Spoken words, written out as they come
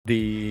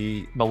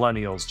The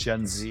millennials,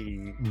 Gen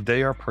Z,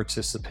 they are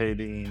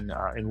participating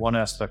in one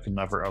aspect or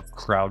another of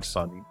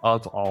crowdfunding,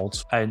 of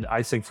alt. And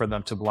I think for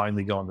them to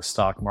blindly go in the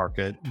stock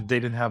market, they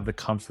didn't have the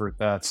comfort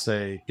that,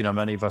 say,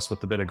 many of us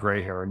with a bit of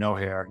gray hair or no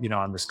hair,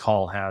 on this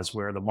call has,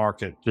 where the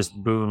market just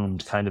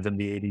boomed kind of in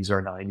the 80s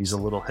or 90s, a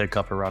little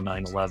hiccup around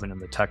 9/11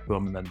 and the tech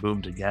boom, and then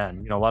boomed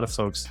again. A lot of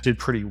folks did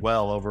pretty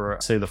well over,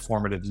 say, the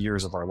formative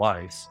years of our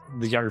life.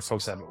 The younger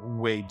folks have it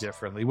way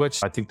differently,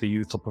 which I think the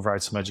youth will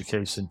provide some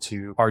education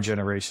to our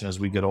generation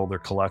as we get older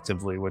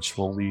collectively, which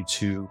will lead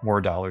to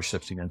more dollars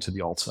shifting into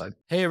the alt side.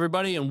 Hey,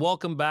 everybody, and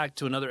welcome back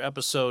to another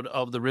episode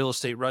of the Real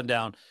Estate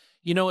Rundown.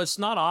 It's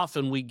not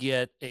often we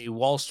get a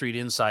Wall Street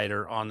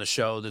insider on the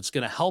show that's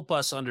going to help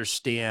us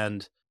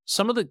understand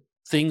some of the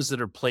things that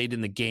are played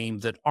in the game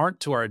that aren't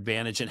to our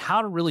advantage and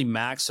how to really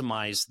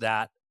maximize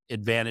that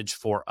advantage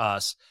for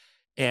us.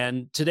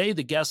 And today,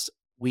 the guest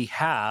we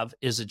have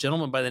is a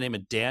gentleman by the name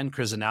of Dan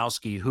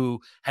Kryzanowski,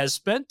 who has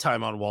spent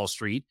time on Wall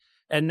Street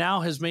and now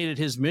has made it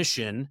his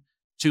mission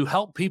to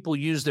help people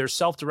use their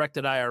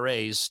self-directed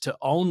IRAs to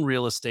own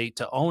real estate,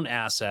 to own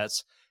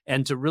assets,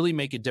 and to really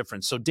make a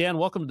difference. So, Dan,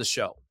 welcome to the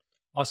show.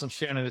 Awesome,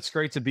 Shannon. It's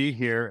great to be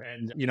here.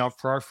 And,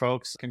 for our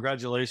folks,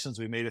 congratulations.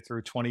 We made it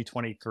through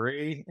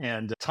 2023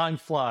 and time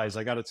flies.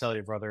 I got to tell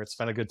you, brother, it's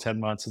been a good 10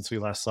 months since we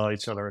last saw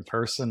each other in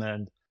person.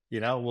 And,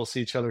 we'll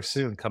see each other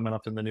soon coming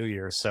up in the new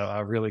year. So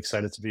I'm really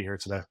excited to be here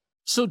today.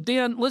 So,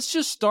 Dan, let's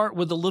just start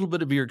with a little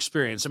bit of your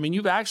experience. I mean,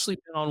 you've actually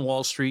been on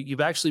Wall Street. You've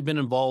actually been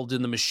involved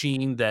in the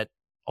machine that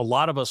a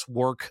lot of us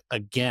work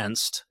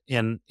against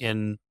in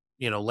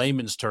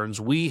layman's terms.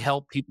 We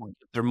help people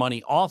get their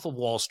money off of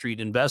Wall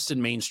Street, invest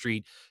in Main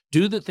Street,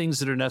 do the things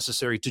that are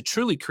necessary to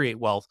truly create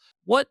wealth.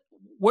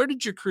 Where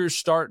did your career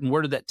start and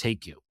where did that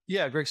take you?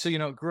 Yeah, Greg.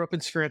 So, grew up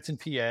in Scranton,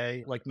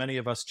 PA. Like many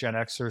of us Gen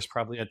Xers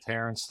probably had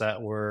parents that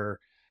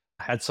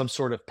had some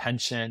sort of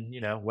pension,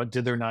 what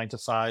did their 9 to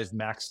 5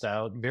 maxed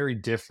out, very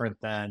different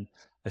than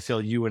I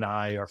feel you and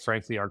I, or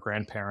frankly, our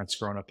grandparents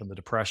growing up in the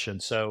Depression.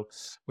 So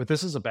with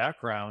this as a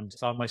background,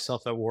 found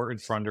myself at Wharton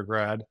for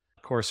undergrad,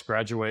 of course,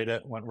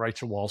 graduated, went right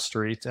to Wall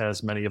Street,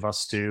 as many of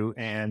us do.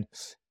 And,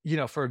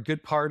 for a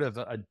good part of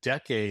a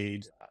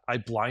decade, I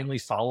blindly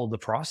followed the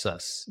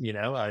process.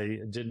 I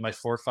did my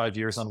 4 or 5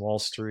 years on Wall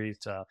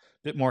Street, a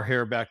bit more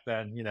hair back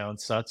then, and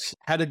such.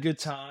 Had a good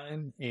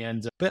time.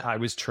 And but I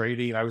was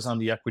trading. I was on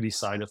the equity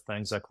side of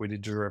things, equity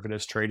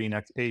derivatives, trading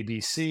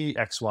ABC,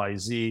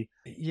 XYZ.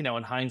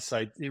 In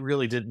hindsight, it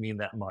really didn't mean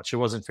that much. It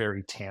wasn't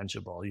very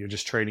tangible. You're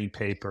just trading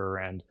paper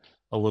and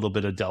a little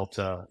bit of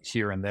delta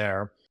here and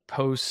there.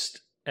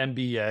 Post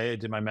MBA, I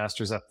did my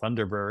master's at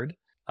Thunderbird.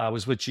 I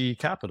was with GE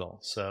Capital.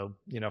 So,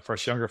 for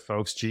us younger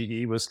folks,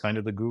 GE was kind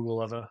of the Google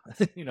of a,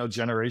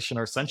 generation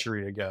or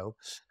century ago,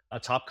 a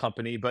top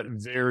company, but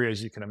very,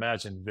 as you can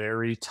imagine,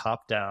 very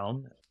top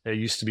down. There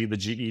used to be the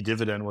GE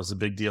dividend was a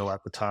big deal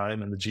at the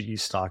time and the GE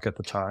stock at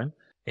the time.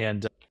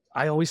 And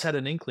I always had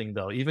an inkling,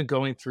 though, even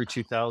going through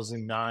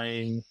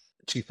 2009,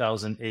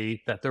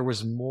 2008, that there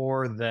was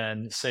more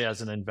than, say,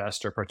 as an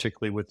investor,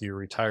 particularly with your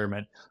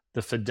retirement,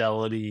 the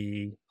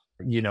Fidelity,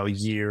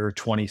 year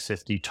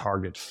 2050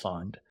 target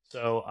fund.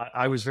 So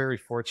I was very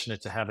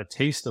fortunate to have a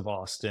taste of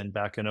Austin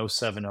back in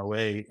 07,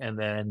 08, and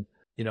then,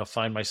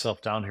 find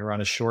myself down here on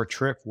a short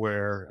trip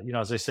where,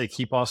 as I say,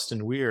 keep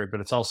Austin weird, but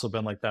it's also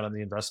been like that on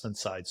the investment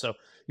side. So,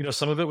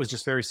 some of it was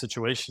just very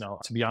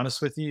situational. To be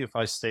honest with you, if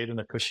I stayed in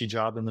a cushy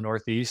job in the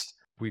Northeast,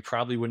 we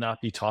probably would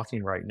not be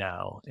talking right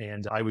now.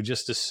 And I would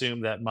just assume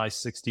that my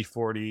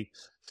 60/40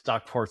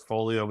 stock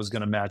portfolio was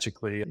going to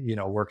magically,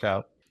 work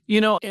out.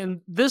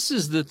 And this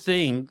is the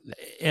thing,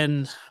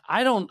 and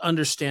I don't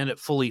understand it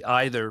fully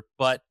either,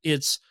 but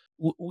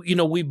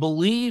we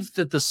believe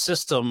that the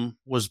system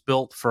was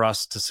built for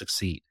us to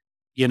succeed,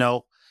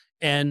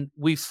 and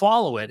we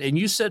follow it. And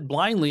you said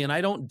blindly, and I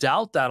don't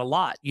doubt that a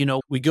lot.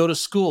 We go to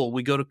school,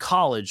 we go to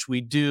college,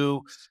 we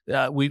do,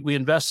 we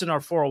invest in our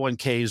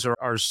 401ks or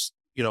our,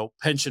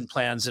 pension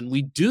plans, and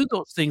we do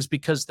those things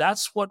because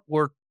that's what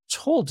we're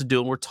told to do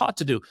and we're taught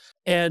to do.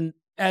 And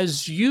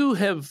as you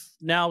have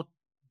now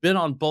been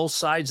on both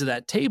sides of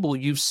that table,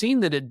 you've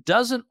seen that it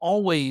doesn't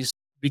always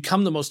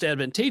become the most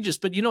advantageous.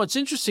 But, it's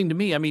interesting to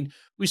me. I mean,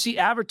 we see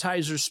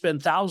advertisers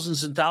spend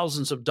thousands and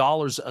thousands of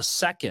dollars a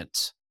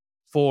second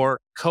for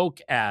Coke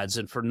ads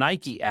and for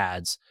Nike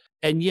ads.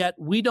 And yet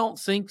we don't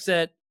think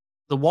that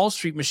the Wall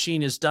Street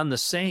machine has done the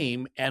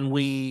same, and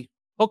we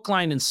hook,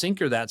 line, and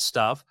sinker that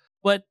stuff.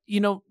 But,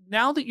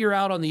 now that you're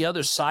out on the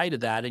other side of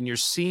that and you're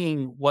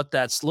seeing what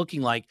that's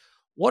looking like,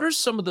 what are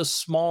some of the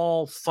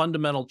small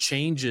fundamental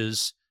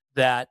changes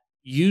that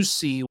you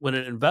see when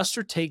an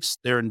investor takes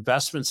their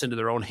investments into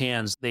their own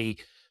hands? They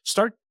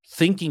start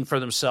thinking for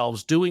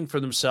themselves, doing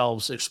for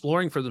themselves,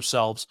 exploring for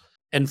themselves,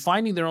 and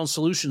finding their own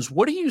solutions.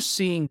 What are you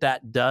seeing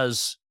that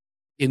does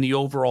in the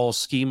overall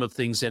scheme of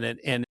things in it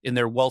and in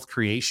their wealth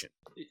creation?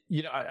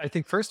 I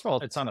think first of all,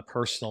 it's on a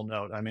personal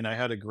note. I mean, I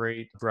had a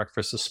great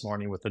breakfast this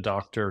morning with a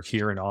doctor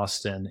here in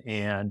Austin,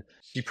 and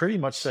she pretty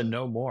much said,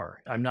 no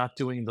more. I'm not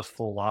doing the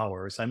full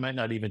hours. I might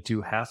not even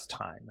do half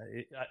time.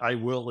 I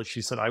will, as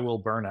she said, I will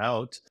burn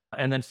out.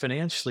 And then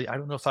financially, I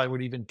don't know if I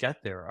would even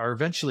get there, or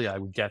eventually I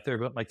would get there,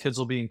 but my kids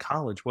will be in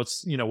college.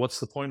 What's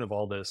the point of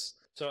all this?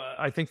 So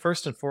I think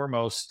first and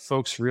foremost,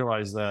 folks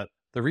realize that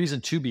the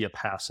reason to be a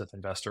passive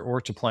investor or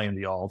to play in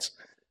the alts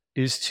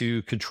is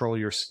to control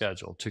your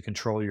schedule, to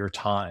control your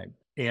time,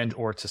 and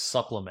or to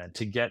supplement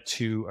to get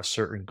to a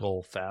certain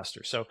goal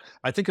faster. So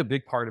I think a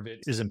big part of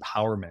it is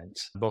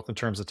empowerment, both in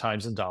terms of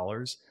times and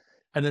dollars.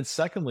 And then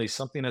secondly,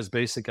 something as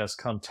basic as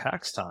come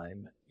tax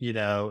time,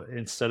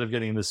 instead of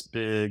getting this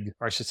big,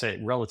 or I should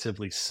say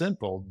relatively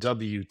simple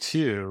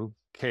W-2,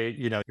 okay,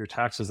 your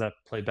taxes that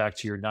play back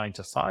to your 9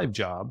 to 5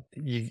 job,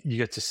 you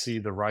get to see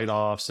the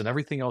write-offs and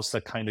everything else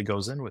that kind of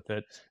goes in with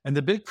it. And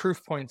the big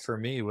proof point for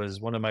me was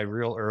one of my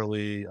real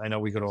early, I know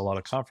we go to a lot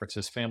of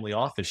conferences, family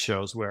office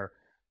shows where,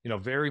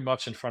 very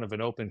much in front of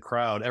an open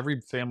crowd, every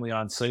family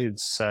on stage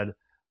said,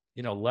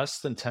 less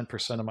than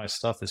 10% of my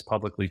stuff is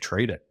publicly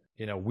traded.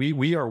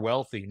 We are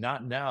wealthy,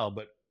 not now,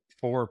 but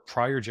for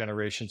prior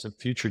generations and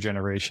future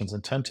generations,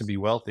 intend to be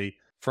wealthy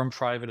from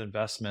private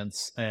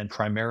investments and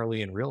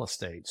primarily in real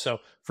estate. So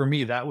for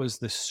me, that was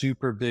the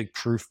super big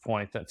proof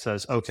point that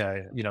says,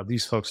 okay,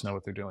 these folks know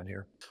what they're doing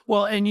here.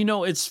 Well, and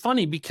it's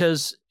funny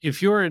because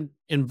if you're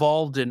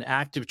involved in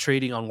active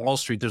trading on Wall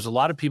Street, there's a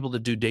lot of people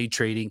that do day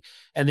trading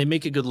and they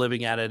make a good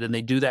living at it and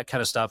they do that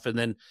kind of stuff. And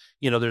then,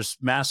 there's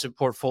massive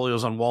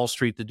portfolios on Wall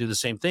Street that do the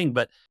same thing.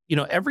 But,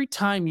 every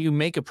time you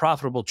make a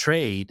profitable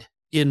trade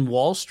in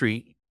Wall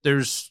Street,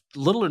 there's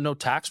little or no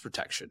tax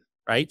protection,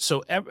 right?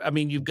 So,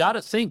 you've got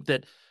to think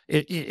that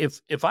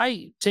if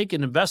I take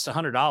and invest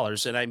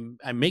 $100 and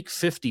I make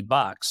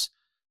 $50,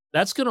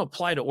 that's going to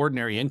apply to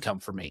ordinary income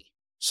for me.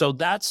 So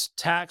that's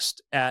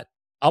taxed at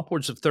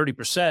upwards of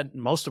 30% in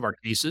most of our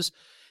cases.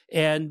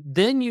 And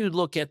then you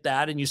look at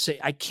that and you say,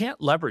 I can't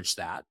leverage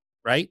that,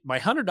 right? My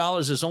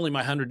 $100 is only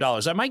my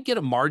 $100. I might get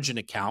a margin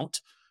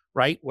account,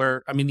 right?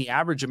 Where, the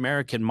average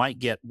American might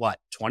get what,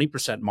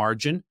 20%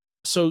 margin.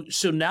 So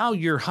now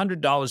your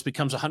 $100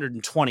 becomes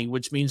 120,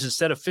 which means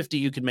instead of 50,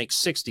 you can make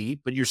 60,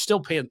 but you're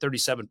still paying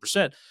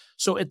 37%.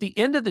 So at the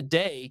end of the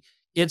day,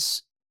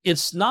 it's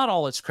not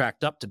all it's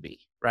cracked up to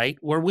be, right?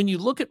 Where when you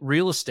look at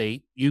real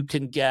estate, you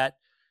can get,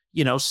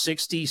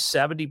 60,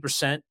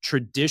 70%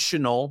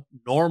 traditional,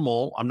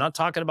 normal. I'm not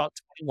talking about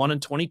 21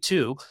 and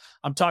 22.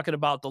 I'm talking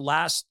about the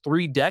last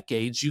 3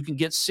 decades. You can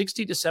get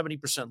 60 to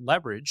 70%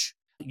 leverage.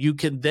 You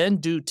can then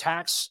do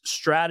tax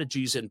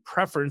strategies and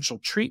preferential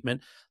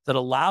treatment that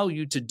allow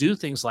you to do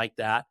things like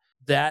that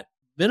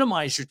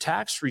minimize your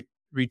tax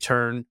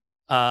return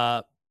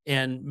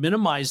and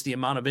minimize the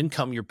amount of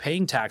income you're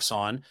paying tax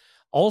on.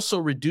 Also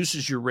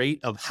reduces your rate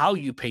of how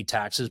you pay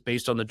taxes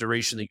based on the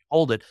duration that you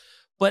hold it.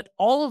 But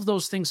all of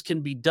those things can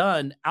be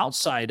done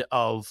outside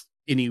of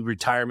any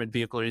retirement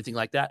vehicle or anything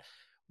like that.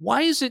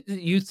 Why is it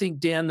that you think,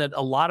 Dan, that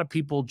a lot of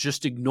people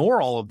just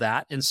ignore all of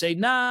that and say,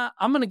 nah,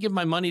 I'm going to give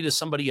my money to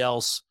somebody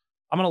else.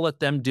 I'm going to let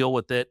them deal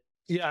with it.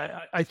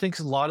 Yeah, I think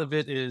a lot of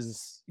it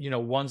is,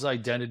 one's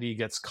identity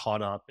gets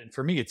caught up. And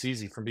for me, it's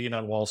easy from being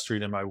on Wall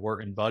Street and my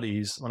Wharton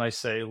buddies. When I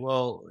say,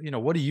 well,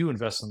 what do you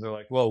invest in? They're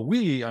like, well,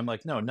 I'm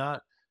like, no,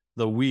 not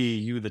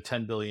you, the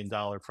 $10 billion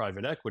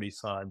private equity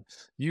fund,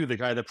 you, the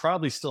guy that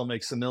probably still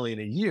makes $1 million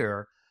a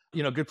year.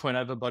 Good point. I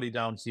have a buddy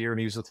down here and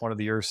he was with one of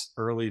the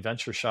early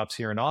venture shops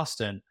here in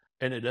Austin.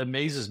 And it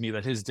amazes me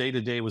that his day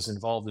to day was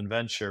involved in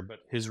venture, but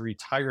his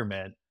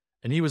retirement,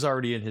 and he was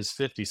already in his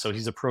 50s. So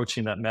he's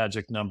approaching that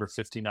magic number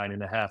 59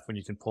 and a half when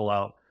you can pull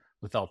out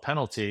without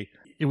penalty.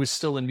 It was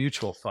still in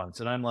mutual funds.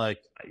 And I'm like,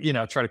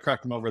 try to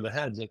crack them over the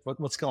head. Like,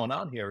 what's going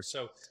on here?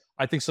 So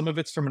I think some of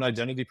it's from an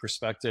identity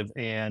perspective.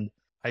 And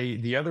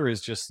the other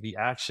is just the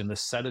action, the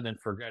set it and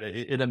forget it.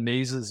 It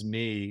amazes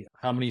me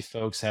how many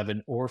folks have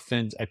an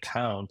orphaned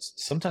account,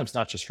 sometimes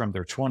not just from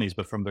their 20s,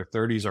 but from their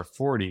 30s or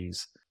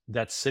 40s,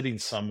 that's sitting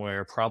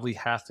somewhere, probably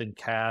half in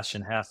cash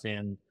and half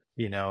in,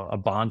 a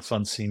bond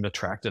fund seemed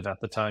attractive at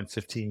the time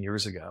 15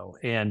 years ago.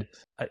 And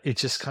it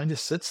just kind of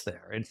sits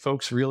there. And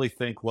folks really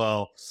think,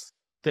 well,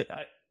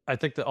 I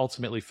think that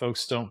ultimately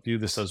folks don't view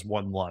this as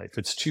one life.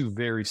 It's two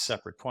very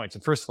separate points.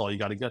 And first of all, you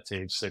got to get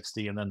to age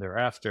 60. And then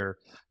thereafter,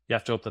 you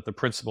have to hope that the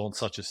principal and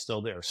such is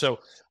still there. So,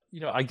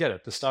 I get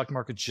it. The stock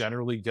market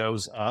generally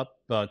goes up,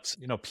 but,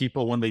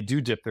 people, when they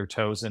do dip their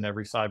toes in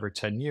every 5 or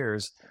 10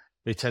 years,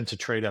 they tend to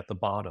trade at the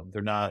bottom.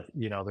 They're not,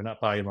 they're not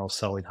buying low,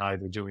 selling high.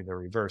 They're doing the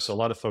reverse. So a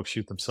lot of folks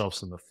shoot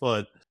themselves in the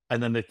foot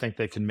and then they think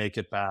they can make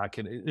it back.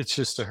 And it's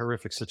just a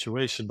horrific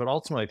situation. But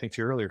ultimately, I think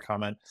to your earlier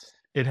comment,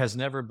 it has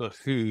never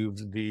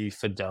behooved the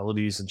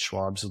Fidelities and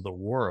Schwabs of the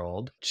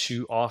world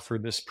to offer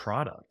this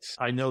product.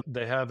 I know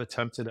they have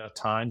attempted at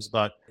times,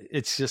 but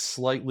it's just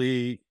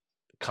slightly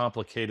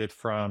complicated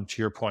from, to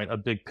your point, a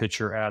big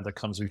picture ad that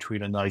comes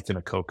between a Nike and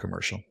a Coke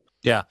commercial.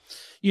 Yeah.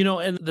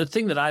 And the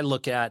thing that I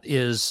look at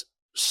is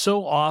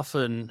so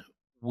often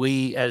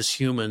we as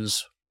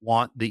humans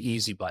want the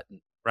easy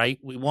button, right?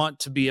 We want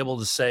to be able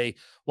to say,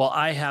 well,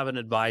 I have an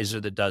advisor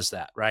that does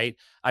that, right?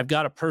 I've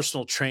got a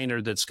personal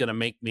trainer that's going to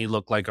make me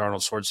look like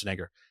Arnold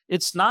Schwarzenegger.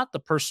 It's not the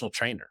personal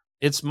trainer,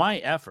 it's my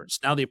efforts.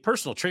 Now, the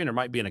personal trainer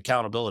might be an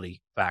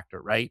accountability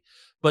factor, right?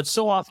 But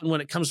so often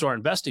when it comes to our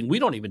investing, we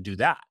don't even do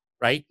that.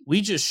 Right. We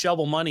just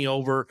shovel money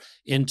over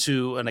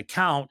into an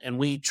account and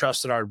we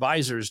trust that our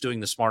advisor is doing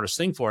the smartest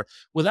thing for it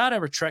without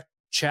ever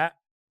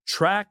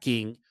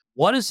tracking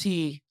what is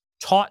he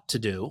taught to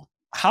do?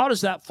 How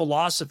does that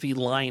philosophy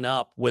line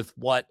up with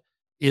what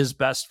is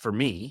best for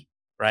me?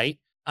 Right.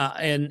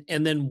 And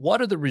then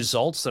what are the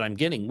results that I'm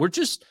getting?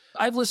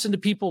 I've listened to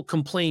people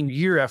complain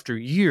year after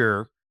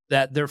year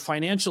that their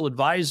financial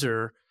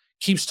advisor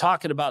keeps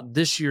talking about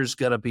this year's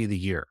going to be the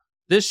year.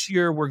 This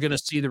year, we're going to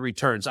see the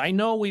returns. I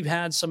know we've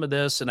had some of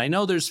this and I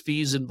know there's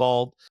fees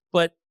involved,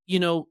 but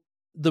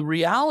the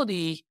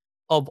reality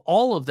of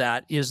all of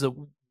that is that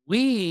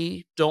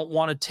we don't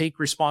want to take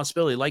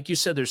responsibility. Like you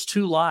said, there's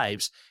two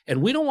lives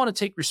and we don't want to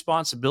take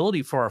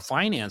responsibility for our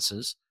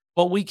finances,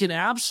 but we can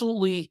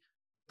absolutely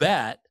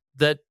bet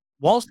that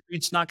Wall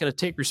Street's not going to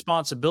take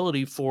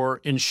responsibility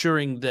for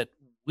ensuring that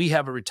we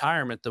have a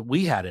retirement that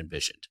we had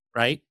envisioned,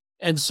 right?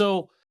 And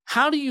so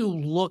how do you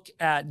look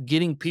at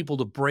getting people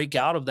to break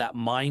out of that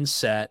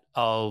mindset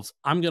of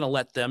I'm going to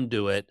let them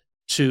do it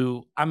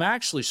to I'm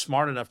actually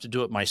smart enough to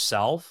do it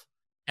myself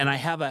and I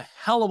have a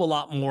hell of a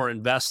lot more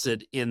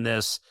invested in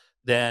this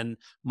than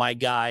my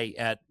guy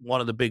at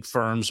one of the big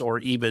firms or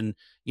even,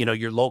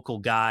 your local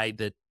guy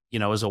that,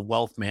 is a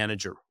wealth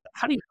manager.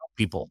 How do you help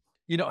people?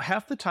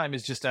 Half the time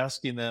is just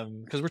asking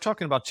them because we're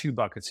talking about two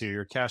buckets here,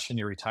 your cash and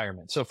your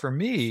retirement. So for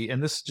me,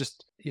 and this is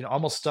just,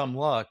 almost dumb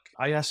luck,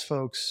 I ask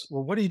folks,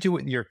 well, what do you do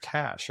with your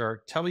cash?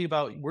 Or tell me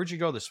about where'd you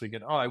go this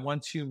weekend? Oh, I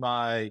went to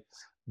my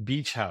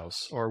beach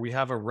house, or we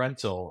have a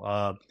rental.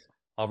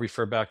 I'll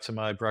refer back to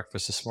my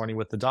breakfast this morning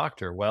with the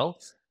doctor. Well,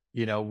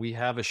 we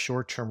have a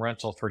short term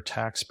rental for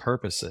tax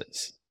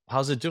purposes.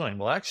 How's it doing?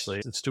 Well, actually,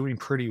 it's doing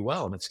pretty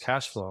well and it's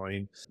cash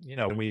flowing,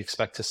 and we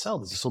expect to sell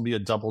this. This will be a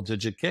double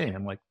digit gain.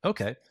 I'm like,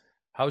 okay.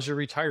 How's your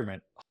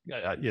retirement?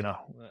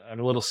 I'm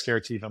a little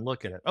scared to even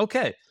look at it.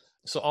 Okay.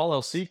 So all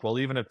else equal,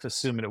 even if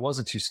assuming it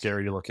wasn't too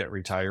scary to look at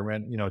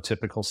retirement,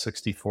 typical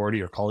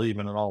 60/40 or call it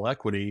even an all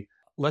equity,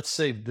 let's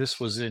say this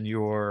was in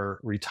your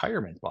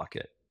retirement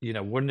bucket.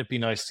 Wouldn't it be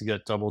nice to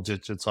get double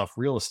digits off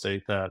real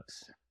estate that,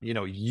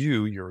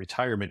 your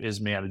retirement is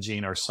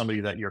managing or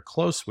somebody that you're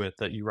close with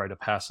that you write a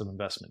passive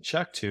investment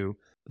check to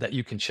that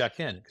you can check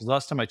in. Because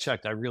last time I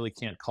checked, I really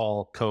can't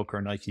call Coke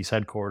or Nike's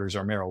headquarters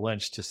or Merrill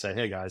Lynch to say,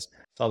 hey guys,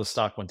 saw the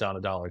stock went down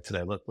 $1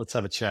 today. Let's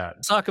have a chat.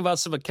 Talk about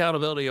some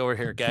accountability over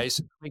here, guys.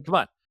 I mean, come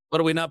on.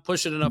 What are we not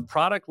pushing enough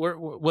product?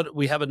 What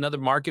we have another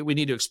market we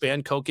need to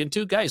expand Coke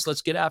into, guys.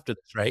 Let's get after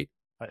this, right?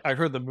 I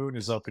heard the moon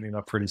is opening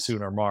up pretty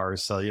soon or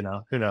Mars, so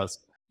who knows?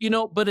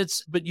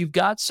 But you've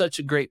got such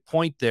a great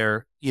point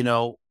there.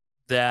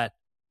 That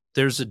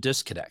there's a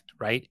disconnect,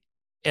 right?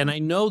 And I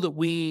know that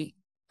we,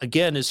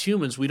 again, as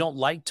humans, we don't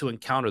like to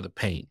encounter the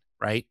pain,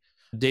 right?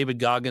 David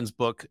Goggins'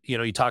 book,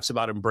 he talks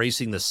about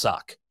embracing the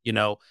suck,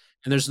 and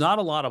there's not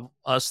a lot of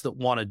us that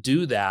want to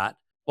do that.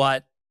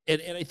 But,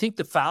 and I think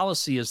the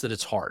fallacy is that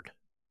it's hard,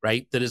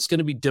 right? That it's going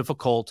to be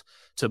difficult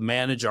to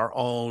manage our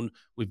own.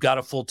 We've got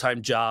a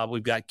full-time job.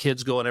 We've got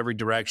kids going every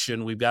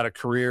direction. We've got a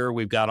career.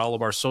 We've got all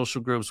of our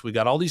social groups. We've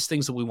got all these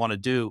things that we want to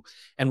do.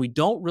 And we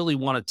don't really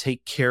want to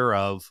take care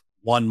of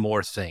one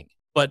more thing.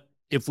 But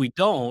if we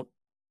don't,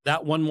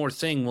 that one more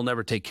thing will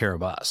never take care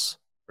of us,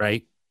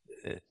 right?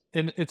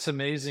 And it's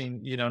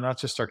amazing, not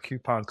just our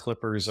coupon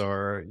clippers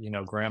or,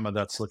 grandma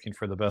that's looking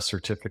for the best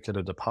certificate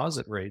of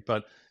deposit rate,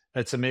 but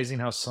it's amazing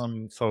how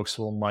some folks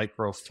will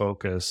micro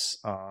focus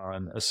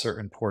on a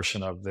certain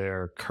portion of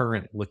their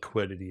current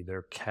liquidity,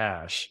 their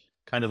cash,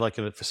 kind of like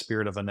a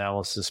spirit of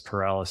analysis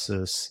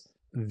paralysis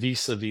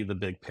vis-a-vis the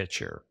big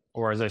picture.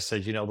 Or as I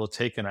said, they'll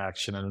take an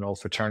action and an old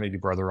fraternity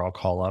brother I'll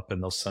call up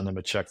and they'll send them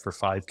a check for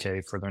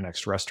 5K for their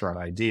next restaurant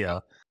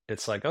idea.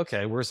 It's like,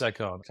 okay, where's that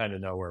going? Kind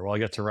of nowhere. Well, I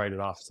get to write it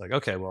off. It's like,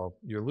 okay, well,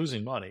 you're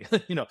losing money,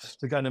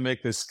 to kind of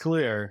make this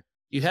clear.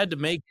 You had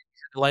to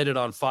light it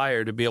on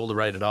fire to be able to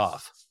write it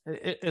off.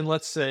 And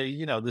let's say,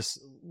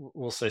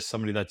 we'll say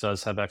somebody that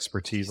does have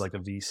expertise like a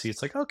VC.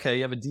 It's like, okay,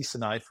 you have a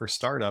decent eye for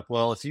startup.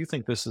 Well, if you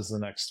think this is the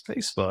next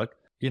Facebook,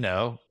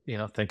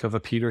 think of a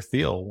Peter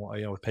Thiel,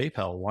 with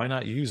PayPal. Why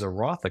not use a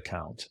Roth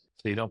account?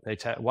 So you don't pay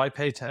tax. Why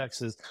pay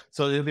taxes?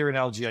 So the other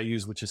analogy I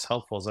use, which is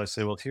helpful, is I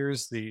say, well,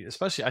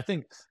 especially I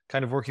think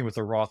kind of working with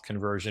the Roth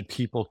conversion,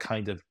 people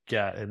kind of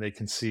get and they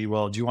can see,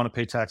 well, do you want to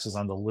pay taxes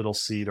on the little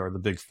seed or the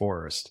big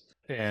forest?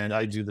 And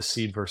I do the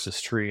seed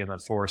versus tree and then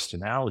forest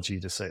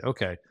analogy to say,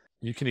 okay,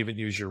 you can even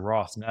use your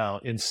Roth now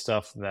in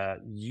stuff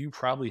that you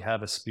probably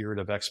have a spirit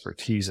of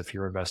expertise if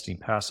you're investing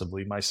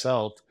passively.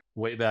 Myself,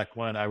 way back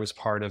when I was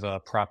part of a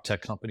prop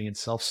tech company in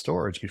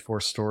self-storage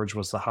before storage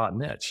was the hot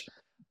niche.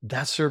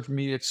 That served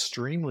me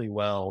extremely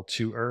well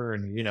to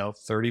earn,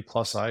 30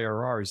 plus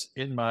IRRs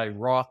in my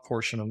Roth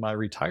portion of my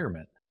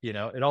retirement.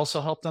 It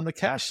also helped on the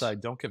cash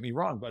side, don't get me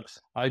wrong, but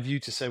I view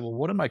to say, well,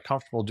 what am I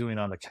comfortable doing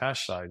on the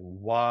cash side?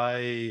 Why?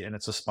 And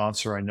it's a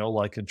sponsor I know,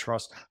 like, and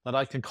trust that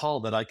I can call,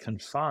 that I can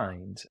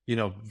find,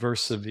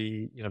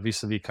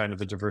 vis-a-vis kind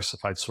of a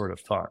diversified sort of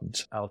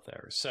fund out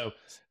there. So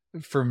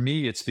for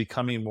me, it's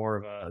becoming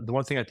more of the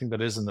one thing I think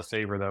that is in the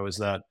favor though is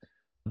that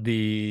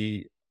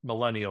the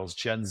millennials,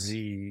 Gen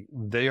Z,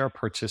 they are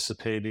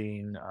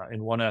participating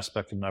in one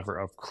aspect or another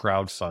of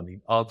crowdfunding,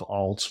 of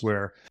alts,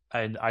 where,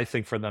 and I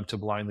think for them to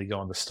blindly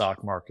go in the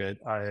stock market,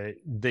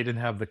 they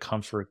didn't have the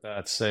comfort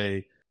that,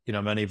 say,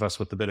 many of us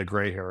with a bit of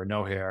gray hair or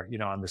no hair,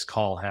 on this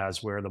call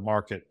has, where the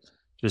market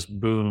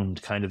just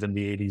boomed kind of in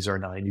the 80s or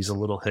 90s, a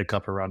little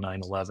hiccup around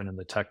 9/11 and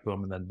the tech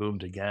boom, and then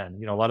boomed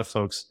again. A lot of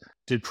folks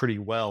did pretty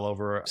well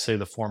over, say,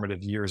 the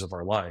formative years of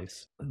our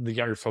life. The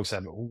younger folks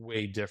have it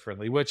way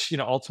differently, which,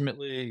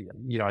 ultimately,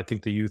 I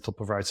think the youth will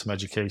provide some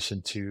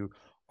education to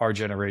our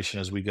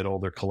generation as we get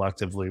older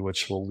collectively,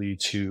 which will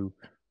lead to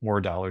more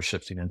dollars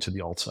shifting into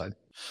the alt side.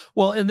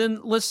 Well, and then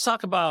let's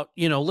talk about,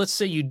 let's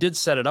say you did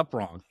set it up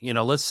wrong.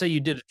 Let's say you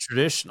did a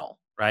traditional,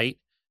 right?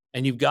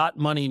 And you've got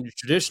money in your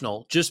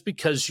traditional just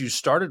because you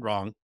started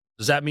wrong.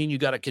 Does that mean you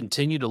got to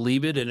continue to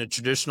leave it in a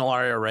traditional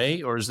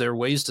IRA, or is there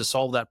ways to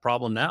solve that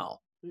problem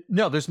now?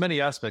 No, there's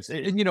many aspects.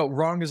 And,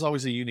 wrong is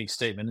always a unique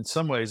statement. In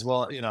some ways,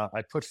 well,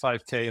 I put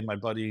 5K in my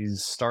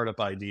buddy's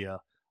startup idea.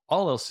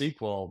 All else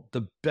equal,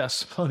 the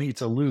best money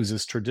to lose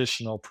is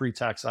traditional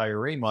pre-tax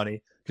IRA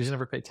money because you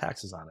never pay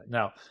taxes on it.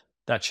 Now,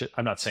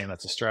 I'm not saying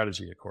that's a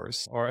strategy, of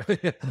course, or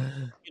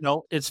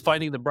It's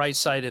finding the bright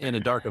side in a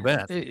dark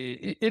event.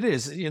 it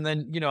is. And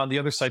then, on the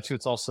other side too,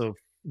 it's also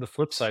the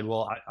flip side.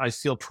 Well, I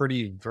feel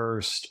pretty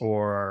versed,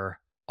 or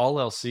all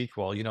else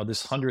equal,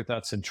 this 100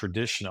 that's in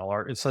traditional,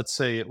 or let's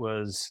say it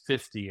was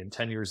 50 and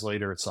 10 years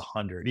later, it's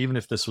 100, even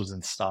if this was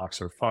in stocks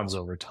or funds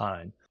over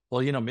time.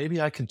 Well,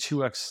 maybe I can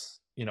 2X,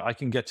 I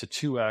can get to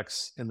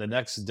 2X in the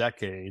next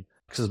decade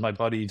because my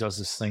buddy does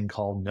this thing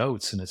called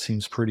notes and it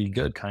seems pretty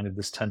good, kind of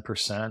this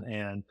 10%.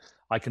 And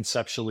I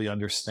conceptually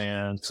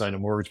understand, because I had a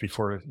mortgage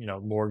before,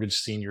 mortgage,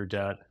 senior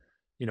debt,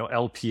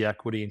 LP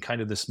equity, and kind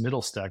of this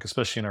middle stack,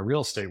 especially in our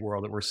real estate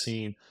world that we're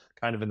seeing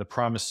kind of in the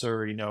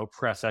promissory,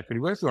 pref equity,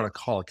 whatever you want to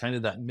call it, kind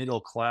of that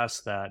middle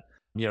class that,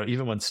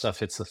 even when stuff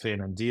hits the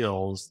fan and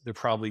deals, they're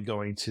probably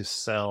going to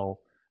sell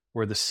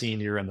where the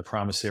senior and the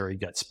promissory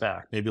gets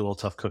back. Maybe a little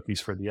tough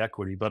cookies for the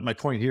equity. But my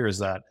point here is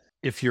that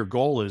if your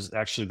goal is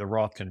actually the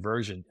Roth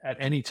conversion, at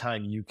any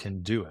time you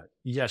can do it.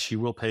 Yes, you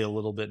will pay a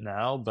little bit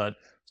now, but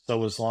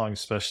so as long,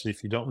 especially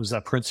if you don't lose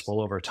that principal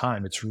over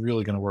time, it's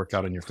really going to work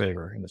out in your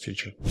favor in the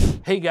future.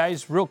 Hey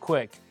guys, real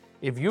quick.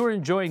 If you're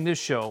enjoying this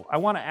show, I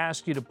want to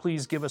ask you to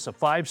please give us a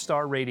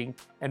 5-star rating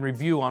and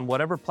review on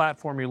whatever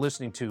platform you're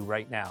listening to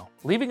right now.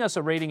 Leaving us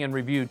a rating and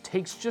review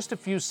takes just a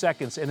few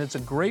seconds, and it's a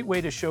great way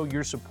to show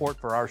your support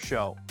for our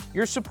show.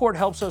 Your support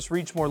helps us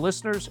reach more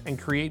listeners and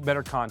create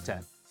better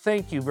content.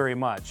 Thank you very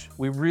much.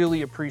 We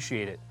really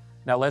appreciate it.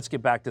 Now let's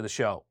get back to the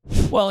show.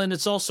 Well, and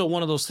it's also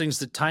one of those things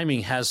that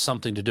timing has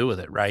something to do with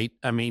it, right?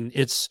 I mean,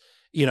 it's,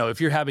 if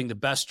you're having the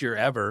best year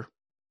ever,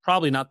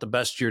 probably not the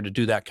best year to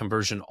do that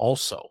conversion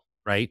also,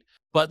 right?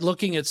 But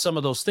looking at some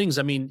of those things,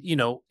 I mean,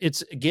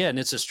 it's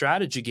a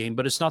strategy game,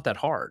 but it's not that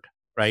hard,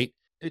 right?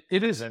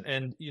 It isn't.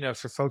 And,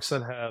 for folks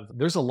that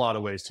there's a lot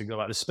of ways to go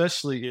out,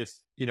 especially if,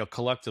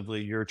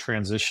 collectively you're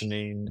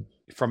transitioning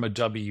from a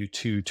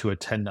W-2 to a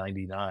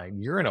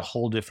 1099. You're in a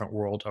whole different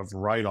world of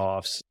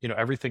write-offs.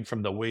 Everything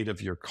from the weight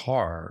of your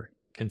car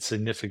can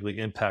significantly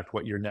impact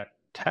what your net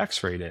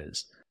tax rate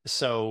is.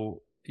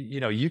 So,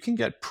 you can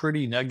get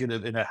pretty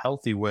negative in a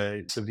healthy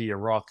way via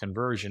Roth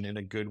conversion in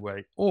a good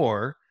way.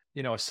 Or,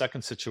 a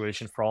second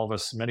situation for all of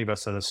us, many of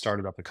us that have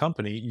started up a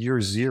company,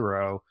 year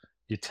zero,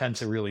 you tend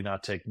to really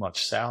not take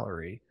much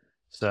salary.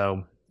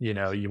 So,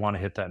 you want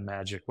to hit that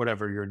magic,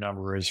 whatever your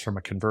number is from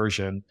a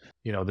conversion,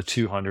 the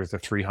 200, the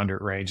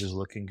 300 range is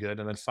looking good.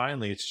 And then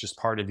finally, it's just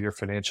part of your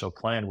financial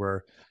plan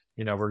where,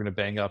 we're going to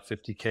bang up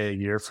 50K a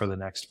year for the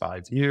next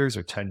 5 years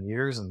or 10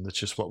 years. And that's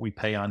just what we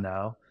pay on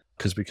now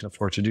because we can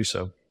afford to do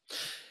so.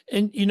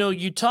 And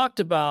you talked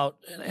about,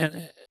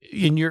 and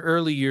in your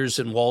early years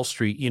in Wall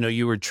Street,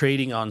 you were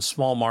trading on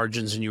small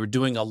margins and you were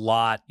doing a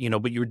lot,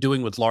 but you were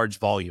doing with large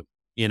volume,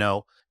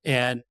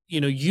 and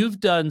you've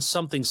done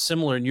something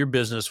similar in your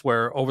business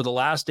where over the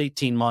last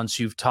 18 months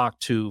you've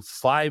talked to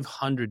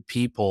 500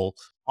 people,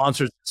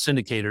 sponsors,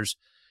 syndicators.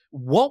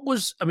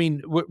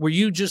 Were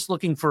you just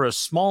looking for a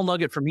small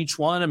nugget from each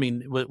one? I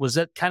mean, was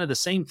that kind of the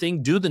same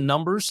thing? Do the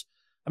numbers?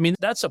 I mean,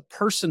 that's a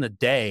person a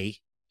day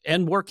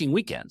and working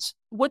weekends.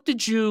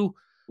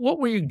 What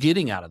were you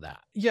getting out of that?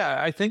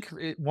 Yeah, I think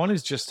one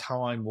is just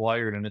how I'm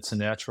wired and it's a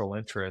natural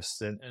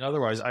interest. And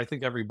otherwise, I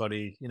think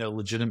everybody,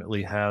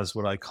 legitimately has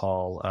what I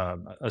call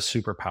a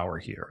superpower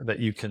here that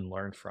you can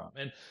learn from.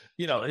 And,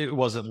 it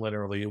wasn't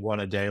literally one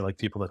a day like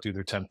people that do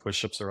their 10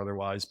 push-ups or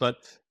otherwise, but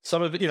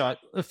some of it,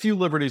 a few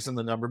liberties in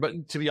the number.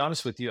 But to be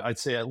honest with you, I'd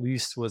say at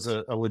least was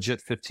a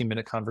legit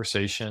 15-minute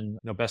conversation,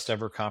 best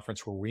ever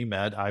conference where we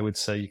met. I would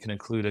say you can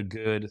include a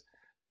good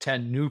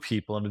 10 new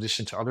people in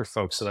addition to other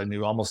folks that I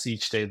knew almost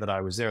each day that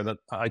I was there that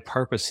I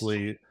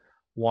purposely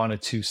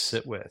wanted to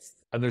sit with.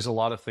 And there's a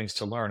lot of things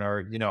to learn.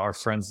 Our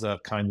friends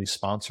that kindly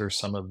sponsor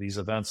some of these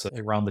events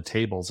around the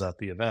tables at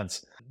the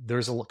events,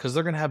 there's a because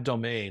they're going to have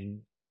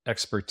domain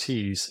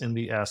expertise in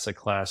the asset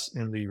class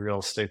in the real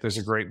estate. There's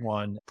a great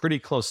one pretty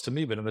close to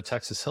me, but in the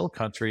Texas Hill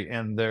Country,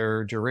 and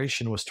their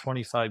duration was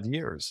 25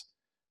 years,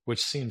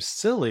 which seems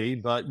silly,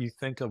 but you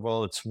think of,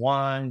 well, it's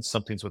wine,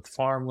 something's with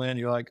farmland.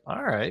 You're like,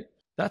 all right,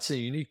 that's a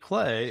unique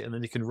play. And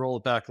then you can roll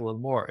it back a little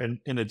more. And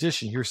in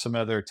addition, here's some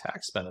other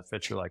tax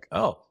benefits. You're like,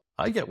 oh,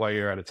 I get why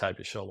you're at a type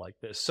of show like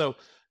this. So,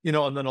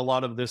 and then a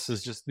lot of this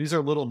is just these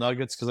are little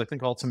nuggets because I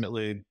think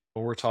ultimately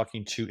when we're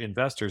talking to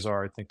investors,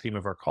 I think theme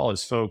of our call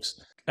is folks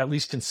at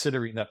least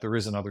considering that there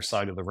is another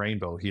side of the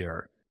rainbow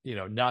here.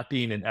 Not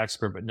being an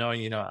expert, but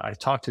knowing, I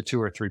talked to two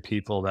or three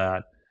people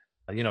that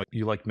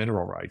you like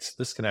mineral rights.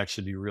 This can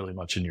actually be really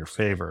much in your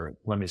favor.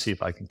 Let me see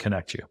if I can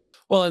connect you.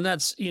 Well, and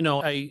that's,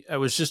 I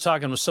was just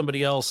talking with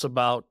somebody else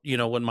about,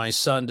 when my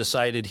son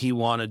decided he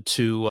wanted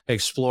to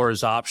explore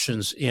his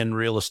options in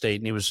real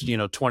estate and he was,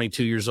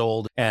 22 years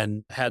old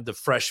and had the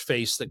fresh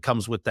face that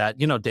comes with that.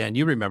 Dan,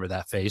 you remember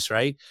that face,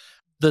 right?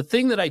 The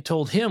thing that I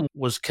told him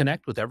was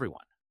connect with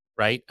everyone,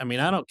 right? I mean,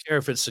 I don't care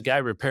if it's the guy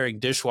repairing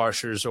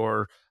dishwashers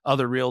or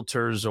other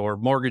realtors or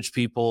mortgage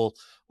people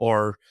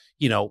or,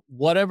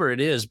 whatever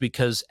it is,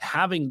 because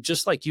having,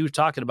 just like you were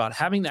talking about,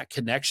 having that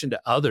connection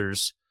to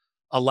others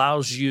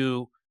allows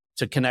you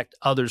to connect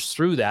others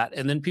through that.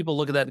 And then people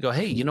look at that and go,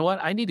 hey, you know what?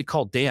 I need to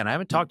call Dan. I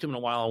haven't talked to him in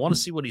a while. I want to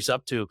see what he's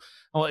up to.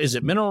 Oh, is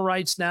it mineral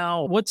rights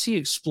now? What's he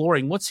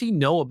exploring? What's he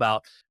know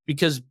about?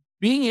 Because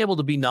being able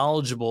to be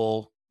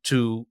knowledgeable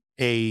to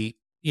a,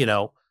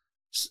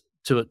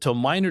 to a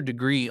minor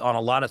degree on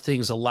a lot of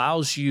things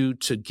allows you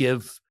to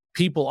give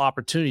people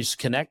opportunities to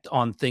connect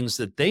on things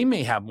that they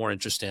may have more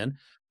interest in,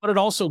 but it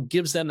also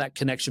gives them that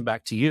connection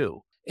back to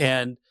you.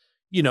 And,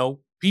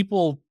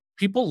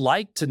 people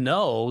like to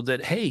know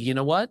that, hey, you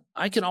know what?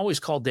 I can always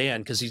call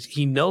Dan because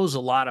he knows a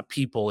lot of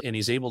people and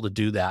he's able to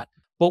do that.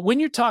 But when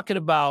you're talking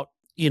about,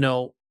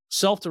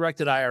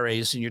 self-directed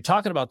IRAs and you're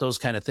talking about those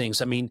kind of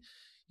things, I mean,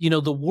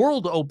 the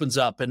world opens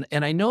up and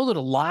I know that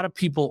a lot of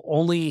people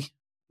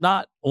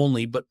not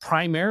only, but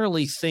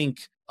primarily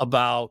think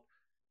about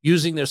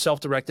using their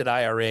self-directed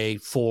IRA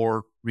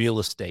for real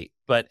estate.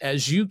 But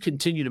as you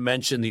continue to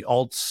mention the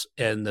alts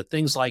and the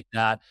things like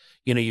that,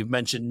 you've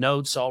mentioned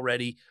notes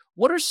already.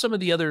 What are some of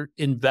the other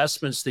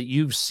investments that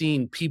you've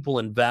seen people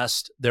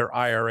invest their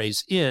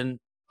IRAs in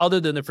other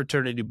than the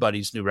Fraternity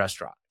Buddies new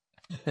restaurant?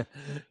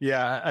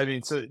 Yeah, I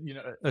mean, so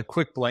a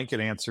quick blanket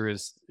answer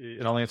is,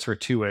 and I'll answer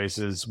it two ways,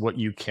 is what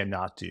you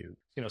cannot do.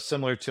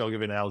 Similar to, I'll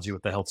give you an analogy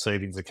with the health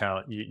savings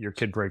account. Your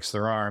kid breaks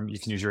their arm, you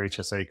can use your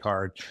HSA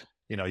card.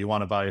 You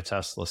want to buy a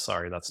Tesla.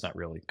 Sorry, that's not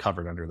really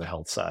covered under the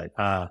health side.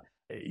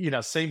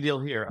 Same deal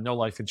here. No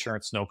life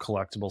insurance, no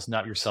collectibles,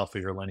 not yourself or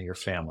your linear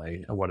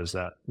family. What does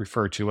that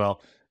refer to?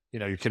 Well,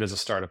 your kid has a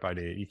startup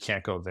idea. You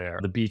can't go there.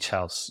 The beach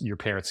house, your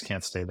parents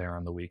can't stay there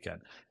on the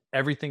weekend.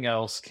 Everything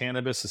else,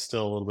 cannabis is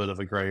still a little bit of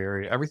a gray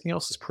area. Everything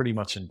else is pretty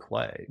much in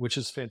play, which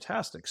is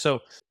fantastic. So,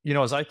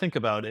 as I think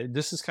about it,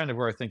 this is kind of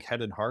where I think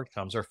head and heart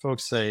comes. Our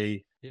folks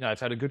say, I've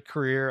had a good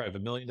career. I have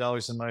 $1 million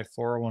in my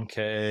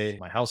 401k.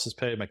 My house is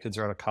paid. My kids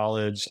are out of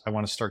college. I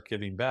want to start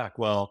giving back.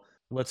 Well,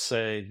 let's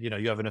say,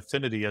 you have an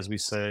affinity, as we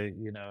say,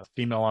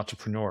 female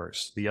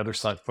entrepreneurs, the other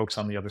side, folks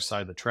on the other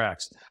side of the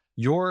tracks.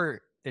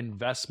 Your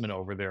investment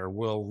over there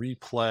will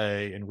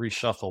replay and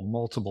reshuffle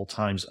multiple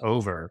times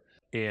over.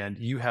 And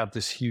you have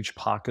this huge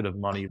pocket of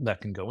money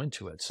that can go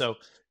into it. So,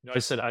 I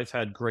said I've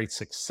had great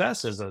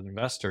success as an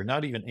investor,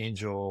 not even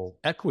angel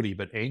equity,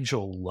 but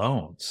angel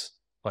loans,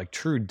 like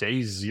true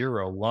day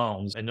zero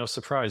loans. And no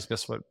surprise,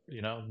 guess what?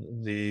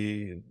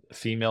 The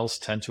females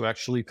tend to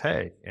actually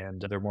pay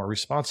and they're more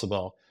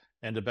responsible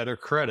and a better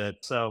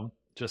credit. So,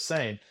 just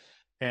saying.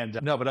 And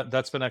no, but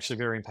that's been actually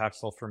very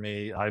impactful for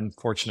me. I'm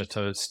fortunate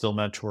to still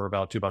do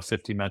about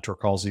 50 mentor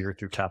calls a year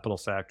through Capital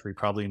Factory,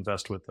 probably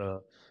invest with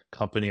a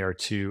company or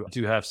two. I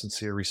do have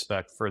sincere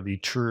respect for the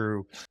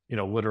true,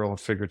 literal and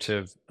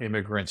figurative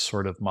immigrant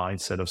sort of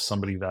mindset of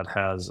somebody that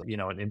has, an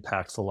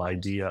impactful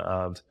idea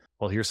of,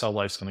 well, here's how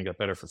life's going to get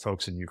better for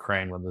folks in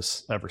Ukraine when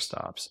this ever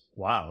stops.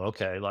 Wow.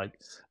 Okay. Like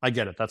I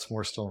get it. That's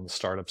more still on the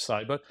startup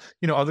side, but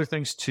other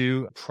things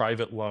too,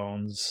 private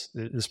loans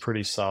is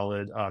pretty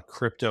solid.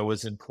 Crypto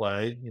is in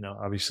play,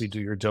 obviously do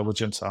your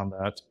diligence on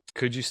that.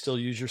 Could you still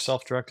use your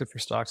self-directed for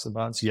stocks and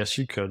bonds? Yes,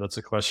 you could. That's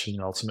a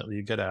question ultimately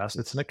you get asked.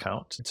 It's an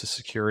account. It's a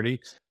security.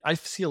 I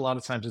see a lot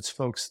of times it's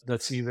folks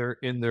that's either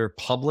in their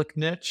public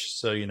niche.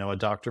 So, a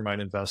doctor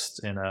might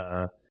invest in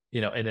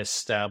an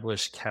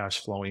established cash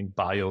flowing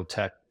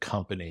biotech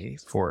company,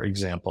 for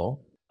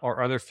example.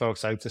 or other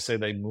folks, I have to say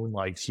they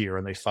moonlight here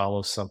and they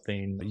follow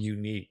something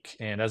unique.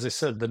 And as I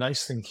said, the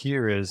nice thing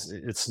here is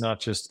it's not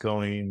just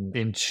going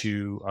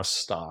into a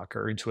stock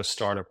or into a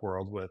startup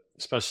world with,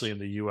 especially in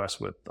the US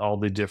with all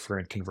the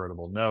different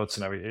convertible notes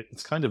and everything.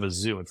 It's kind of a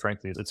zoo. And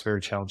frankly, it's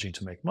very challenging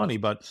to make money.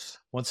 But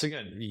once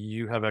again,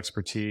 you have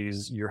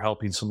expertise, you're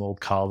helping some old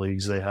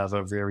colleagues, they have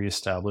a very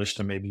established,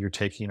 and maybe you're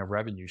taking a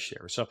revenue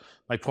share. So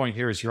my point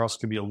here is you're also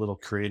going to be a little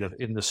creative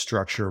in the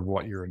structure of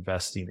what you're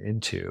investing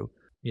into.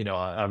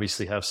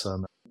 Obviously have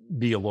some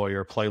be a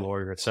lawyer, play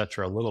lawyer, et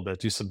cetera, a little bit,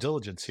 do some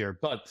diligence here.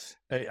 But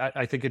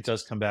I think it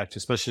does come back to,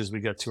 especially as we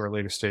get to our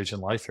later stage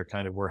in life here,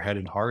 kind of where head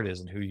and heart is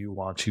and who you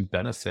want to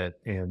benefit.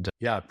 And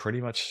yeah,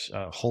 pretty much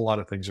a whole lot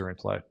of things are in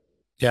play.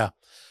 Yeah.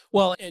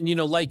 Well, and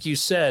like you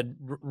said,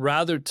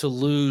 rather to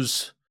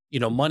lose,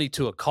 money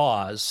to a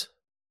cause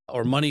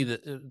or money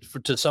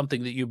to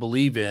something that you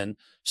believe in,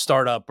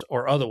 startup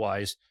or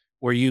otherwise,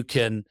 where you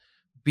can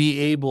be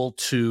able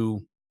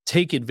to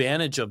take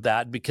advantage of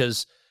that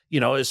because,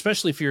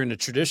 especially if you're in a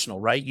traditional,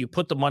 right? You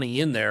put the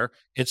money in there,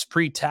 it's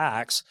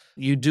pre-tax.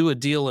 You do a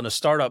deal in a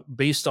startup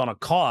based on a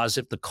cause.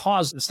 If the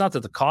cause, it's not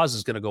that the cause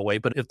is going to go away,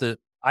 but if the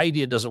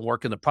idea doesn't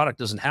work and the product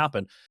doesn't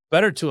happen,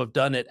 better to have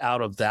done it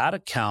out of that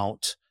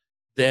account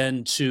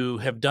than to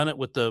have done it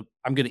with the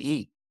I'm going to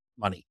eat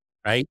money,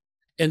 right?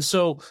 And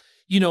so,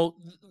 you know,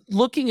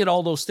 looking at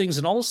all those things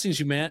and all those things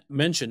you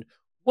mentioned,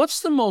 what's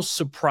the most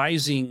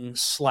surprising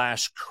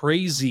slash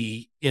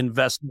crazy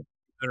investment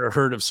you've ever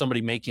heard of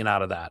somebody making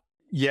out of that?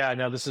 Yeah,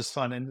 no, this is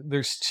fun. And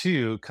there's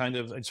two kind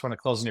of, I just want to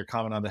close on your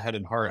comment on the head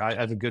and heart. I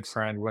have a good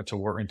friend, we went to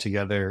Wharton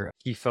together.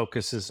 He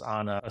focuses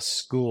on a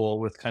school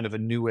with kind of a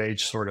new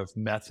age sort of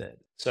method.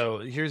 So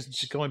here's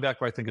just going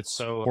back where I think it's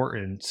so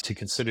important to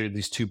consider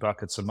these two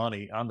buckets of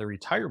money on the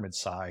retirement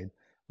side.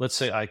 Let's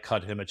say I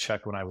cut him a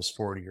check when I was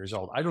 40 years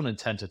old. I don't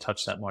intend to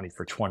touch that money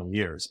for 20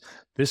 years.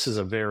 This is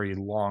a very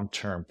long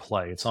term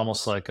play. It's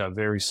almost like a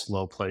very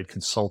slow played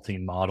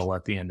consulting model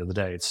at the end of the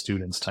day. It's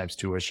students times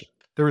tuition.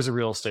 There is a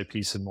real estate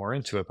piece and more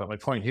into it, but my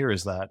point here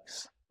is that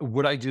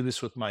would I do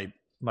this with my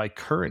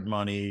current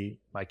money,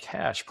 my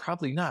cash?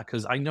 Probably not,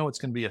 because I know it's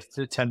going to be a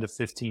 10 to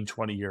 15,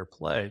 20-year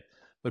play.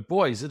 But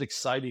boy, is it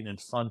exciting and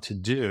fun to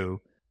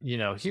do,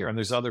 here. And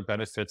there's other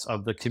benefits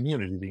of the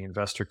community, the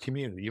investor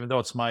community. Even though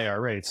it's my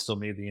IRA, it's still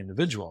me, the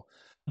individual.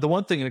 The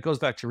one thing, and it goes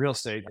back to real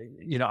estate,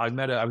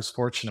 I was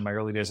fortunate in my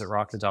early days at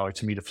Rocket Dollar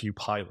to meet a few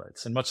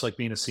pilots. And much like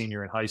being a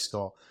senior in high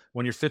school,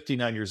 when you're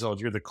 59 years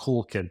old, you're the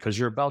cool kid because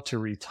you're about to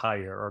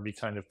retire or be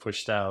kind of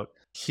pushed out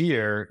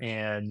here.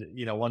 And,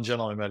 one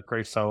gentleman I met, a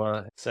great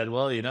fella, said,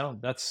 well,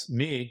 that's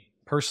me.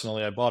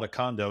 Personally, I bought a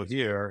condo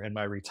here in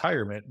my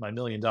retirement, my $1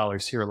 million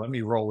here. Let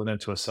me roll it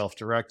into a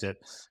self-directed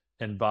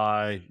and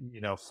buy,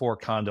 four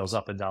condos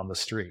up and down the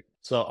street.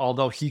 So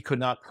although he could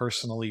not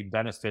personally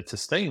benefit to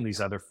stay in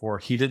these other four,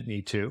 he didn't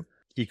need to.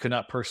 He could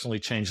not personally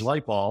change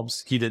light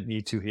bulbs. He didn't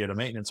need to. He had a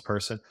maintenance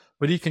person,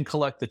 but he can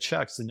collect the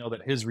checks and know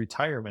that his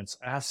retirement's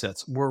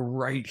assets were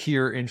right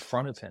here in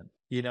front of him.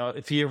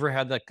 If he ever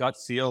had that gut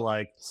feel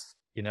like,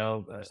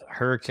 a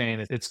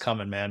hurricane, it's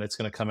coming, man. It's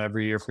going to come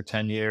every year for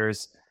 10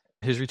 years.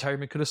 His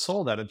retirement could have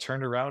sold that and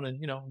turned around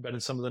and, bet in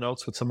some of the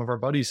notes with some of our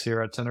buddies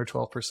here at 10 or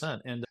 12%.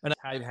 And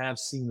I have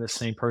seen the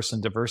same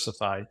person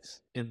diversify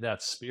in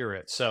that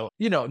spirit. So,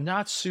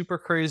 not super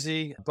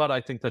crazy, but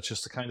I think that's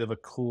just a kind of a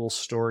cool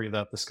story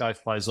that this guy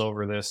flies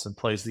over this and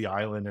plays the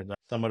island and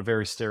somewhat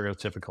very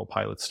stereotypical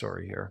pilot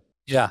story here.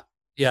 Yeah.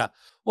 Yeah.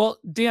 Well,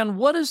 Dan,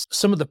 what is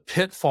some of the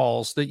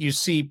pitfalls that you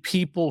see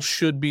people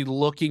should be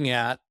looking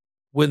at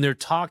when they're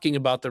talking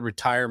about the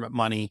retirement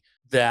money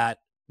that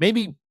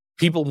maybe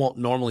people won't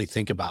normally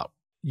think about?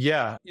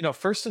 Yeah.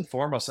 First and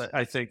foremost,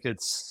 I think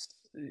it's,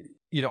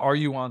 are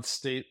you on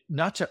state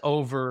not to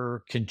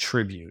over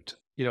contribute?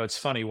 It's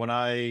funny when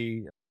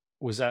I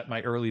was at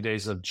my early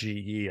days of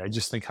GE, I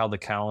just think how the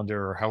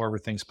calendar or however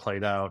things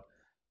played out,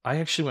 I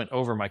actually went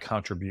over my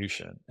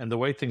contribution and the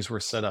way things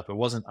were set up. It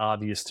wasn't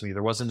obvious to me.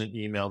 There wasn't an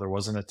email. There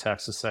wasn't a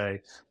text to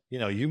say,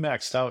 you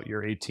maxed out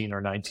your 18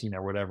 or 19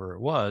 or whatever it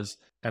was.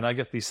 And I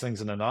get these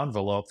things in an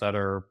envelope that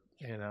are,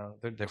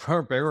 they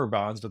weren't bearer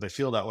bonds, but they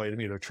feel that way to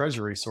me. They're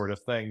treasury sort of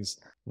things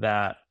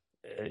that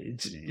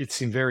it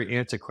seemed very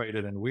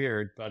antiquated and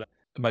weird. But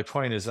my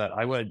point is that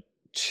I went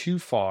too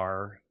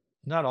far,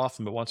 not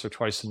often, but once or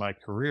twice in my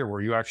career,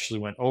 where you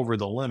actually went over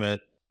the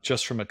limit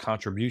just from a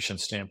contribution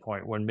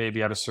standpoint, when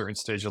maybe at a certain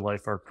stage of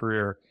life or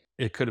career,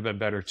 it could have been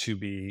better to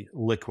be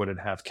liquid and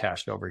have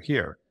cash over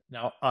here.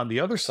 Now, on the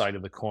other side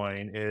of the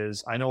coin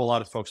is I know a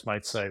lot of folks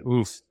might say,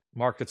 oof,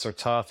 markets are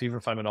tough. Even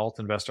if I'm an alt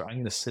investor, I'm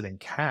going to sit in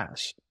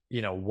cash.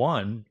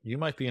 One, you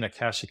might be in a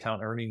cash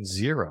account earning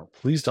zero.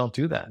 Please don't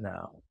do that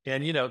now.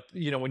 And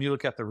when you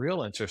look at the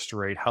real interest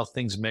rate, how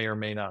things may or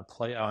may not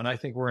play out. And I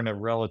think we're in a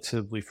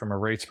relatively, from a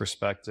rates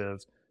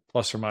perspective,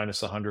 plus or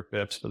minus 100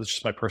 bips, but it's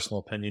just my personal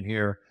opinion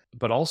here.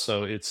 But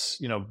also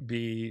it's,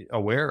 be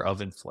aware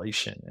of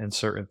inflation and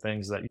certain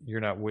things that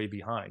you're not way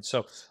behind.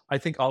 So I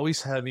think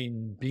always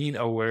being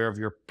aware of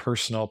your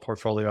personal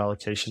portfolio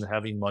allocation,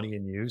 having money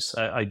in use,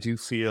 I do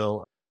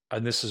feel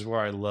And this is where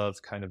I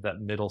love kind of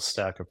that middle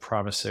stack of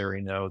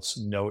promissory notes,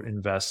 note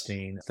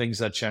investing, things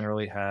that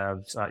generally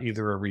have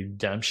either a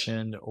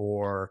redemption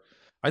or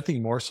I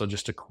think more so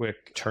just a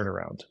quick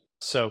turnaround.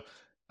 So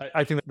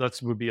I think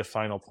that would be a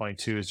final point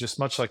too. Is just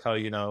much like how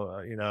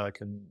I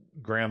can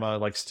grandma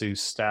likes to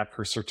stack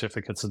her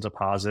certificates of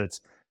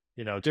deposits.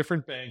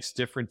 Different banks,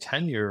 different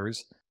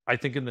tenures. I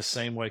think in the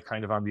same way,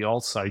 kind of on the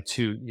alt side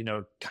too.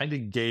 Kind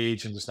of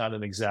gauge, and there's not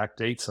an exact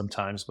date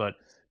sometimes, but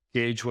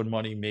gauge when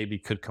money maybe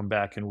could come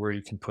back and where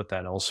you can put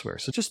that elsewhere.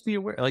 So just be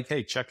aware, like,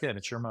 hey, check in.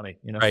 It's your money.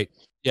 Right.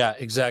 Yeah,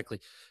 exactly.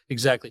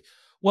 Exactly.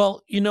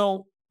 Well,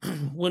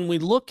 when we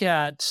look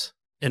at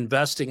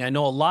investing, I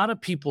know a lot of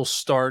people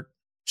start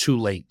too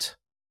late.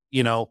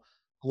 You know,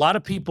 a lot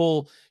of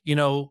people,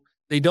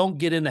 they don't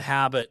get in the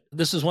habit.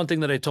 This is one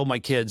thing that I told my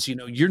kids,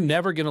 you're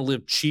never going to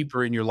live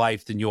cheaper in your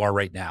life than you are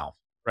right now.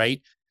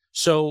 Right.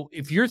 So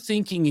if you're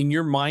thinking in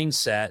your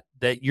mindset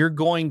that you're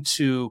going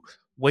to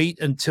wait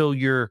until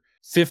you're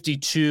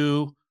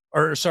 52,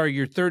 or sorry,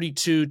 you're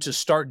 32 to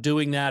start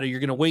doing that, or you're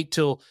going to wait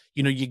till,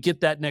 you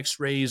get that next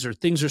raise or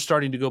things are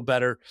starting to go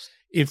better.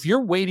 If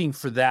you're waiting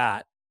for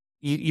that,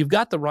 you've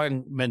got the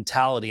wrong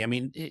mentality. I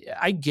mean,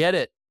 I get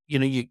it.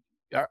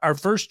 Our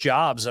first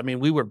jobs, I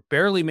mean, we were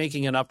barely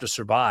making enough to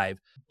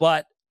survive,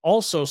 but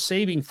also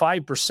saving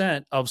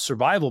 5% of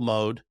survival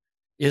mode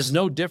is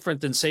no different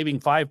than saving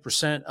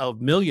 5%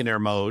 of millionaire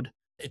mode.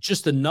 It's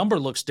just the number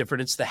looks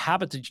different. It's the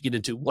habit that you get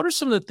into. What are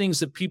some of the things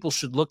that people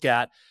should look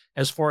at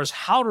as far as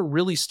how to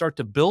really start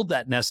to build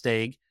that nest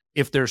egg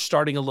if they're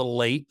starting a little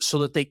late so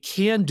that they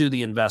can do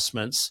the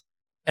investments?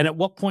 And at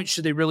what point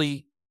should they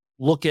really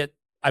look at,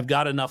 I've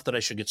got enough that I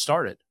should get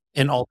started?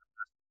 And all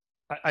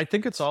I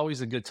think it's always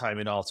a good time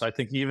in alt. So I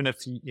think even if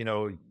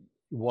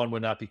one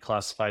would not be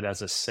classified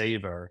as a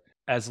saver,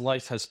 as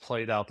life has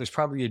played out, there's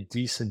probably a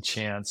decent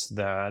chance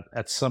that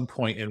at some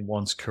point in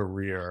one's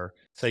career,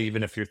 say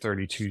even if you're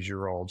 32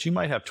 year old, you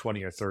might have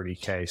 20 or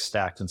 30K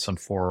stacked in some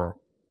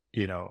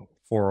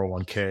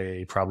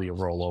 401k, probably a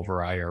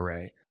rollover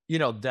IRA.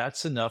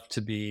 That's enough to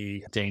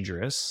be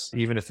dangerous,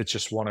 even if it's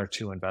just one or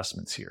two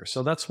investments here.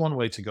 So that's one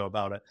way to go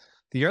about it.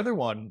 The other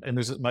one, and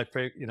there's my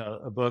favorite,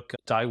 a book,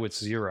 Die with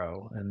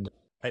Zero, and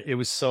it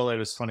was so late. It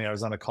was funny. I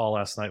was on a call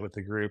last night with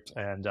the group,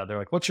 and they're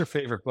like, "What's your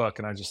favorite book?"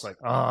 And I just like,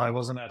 "Oh, I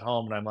wasn't at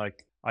home." And I'm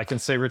like, "I can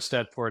say Rich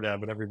Dad Poor Dad,"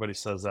 but everybody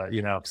says that,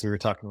 because we were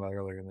talking about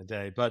earlier in the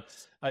day. But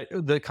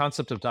the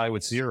concept of Die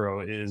with Zero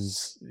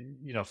is,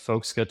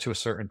 folks get to a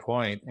certain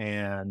point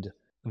and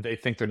they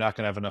think they're not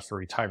going to have enough for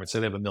retirement.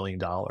 Say they have $1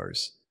 million,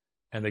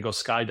 and they go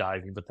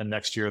skydiving, but then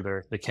next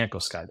year they can't go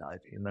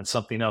skydiving, and then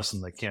something else,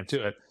 and they can't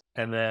do it.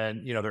 And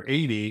then, they're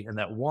 80 and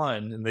that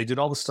one, and they did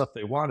all the stuff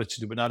they wanted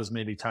to do, but not as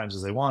many times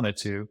as they wanted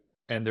to.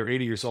 And they're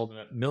 80 years old, and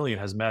that million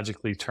has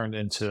magically turned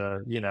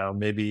into,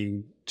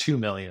 maybe 2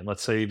 million,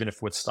 let's say, even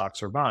if with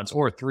stocks or bonds,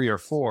 or three or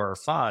four or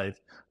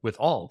five with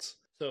alts.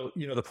 So,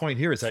 the point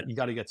here is that you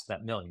got to get to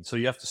that million. So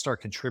you have to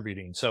start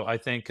contributing. So I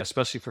think,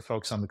 especially for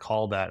folks on the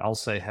call that I'll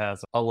say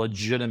have a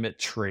legitimate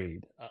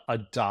trade, a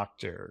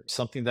doctor,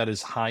 something that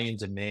is high in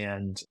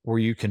demand where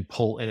you can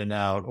pull in and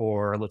out,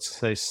 or let's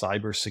say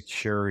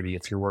cybersecurity,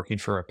 if you're working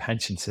for a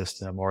pension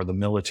system or the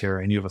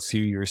military and you have a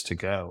few years to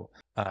go.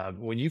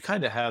 When you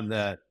kind of have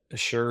that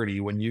surety,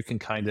 when you can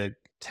kind of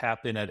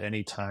tap in at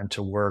any time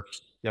to work,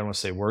 I don't want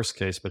to say worst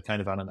case, but kind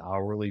of on an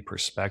hourly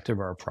perspective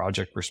or a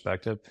project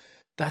perspective,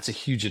 that's a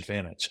huge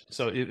advantage.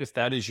 So if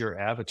that is your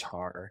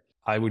avatar,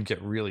 I would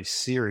get really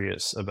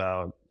serious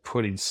about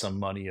putting some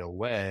money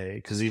away,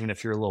 because even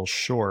if you're a little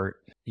short,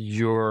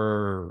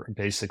 you're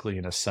basically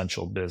an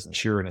essential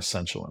business. You're an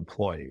essential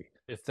employee.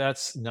 If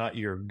that's not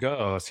your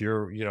go, if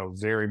you're,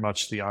 very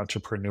much the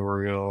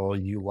entrepreneurial,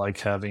 you like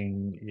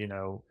having,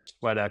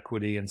 sweat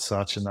equity and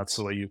such, and that's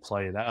the way you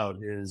play it out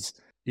is,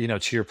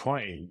 to your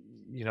point,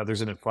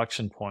 there's an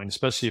inflection point,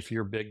 especially if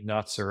your big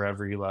nuts are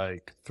every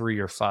like 3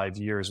 or 5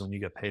 years when you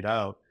get paid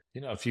out.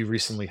 If you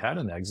recently had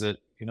an exit,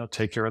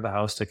 take care of the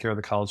house, take care of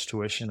the college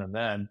tuition, and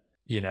then,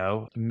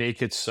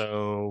 make it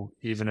so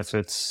even if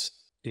it's,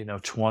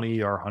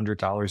 20 or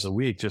 $100 a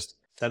week, just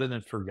set it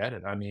and forget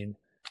it. I mean,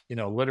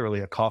 literally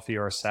a coffee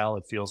or a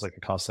salad feels like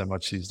it costs that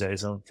much these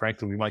days. And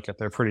frankly, we might get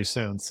there pretty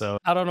soon. So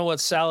I don't know what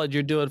salad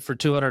you're doing for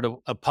 200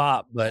 a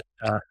pop, but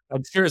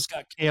I'm sure it's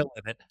got kale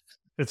in it.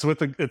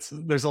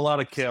 there's a lot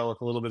of kale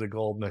with a little bit of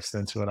gold mixed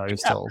into it, I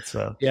was Yeah. told.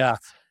 So Yeah.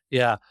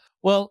 Yeah.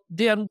 Well,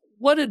 Dan,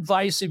 what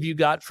advice have you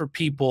got for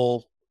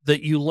people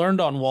that you learned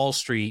on Wall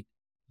Street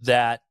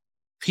that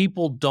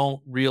people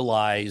don't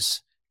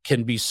realize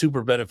can be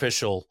super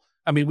beneficial?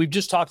 I mean, we've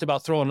just talked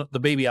about throwing the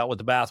baby out with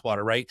the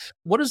bathwater, right?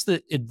 What is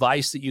the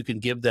advice that you can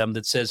give them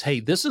that says, hey,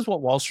 this is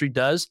what Wall Street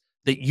does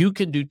that you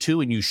can do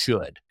too, and you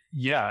should?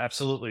 yeah,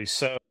 absolutely.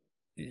 So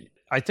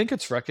I think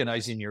it's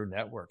recognizing your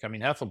network. I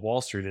mean, half of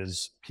Wall Street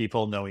is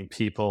people knowing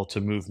people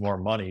to move more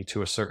money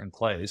to a certain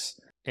place.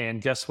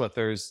 And guess what?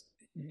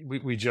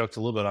 We joked a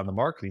little bit on the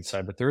marketing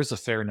side, but there is a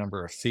fair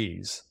number of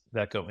fees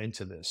that go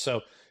into this.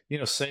 So,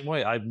 same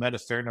way, I've met a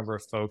fair number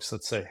of folks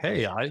that say,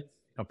 hey,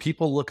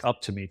 people look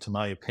up to me, to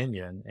my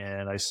opinion.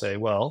 And I say,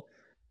 well,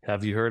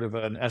 Have you heard of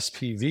an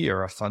SPV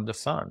or a fund of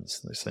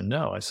funds? They said,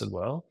 no. I said,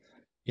 well,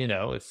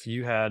 if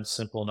you had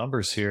simple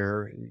numbers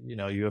here,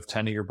 you have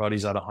 10 of your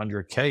buddies at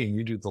 100K and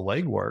you do the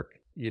legwork,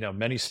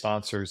 many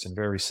sponsors in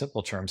very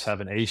simple terms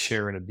have an A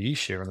share and a B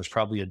share, and there's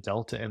probably a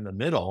delta in the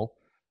middle.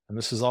 And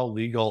this is all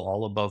legal,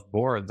 all above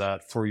board,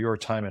 that for your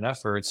time and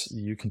efforts,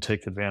 you can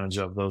take advantage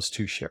of those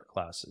two share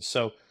classes.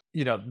 So,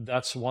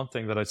 that's one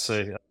thing that I'd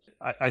say.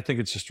 I think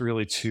it's just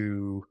really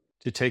to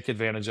take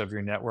advantage of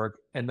your network.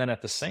 And then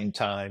at the same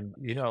time,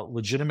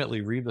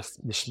 legitimately read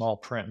the small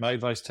print. My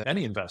advice to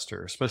any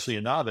investor, especially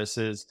a novice,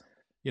 is,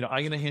 I'm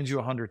going to hand you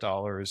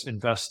 $100,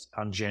 invest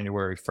on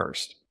January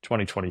 1st,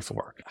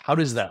 2024. How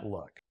does that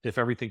look if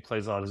everything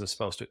plays out as it's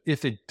supposed to?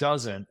 If it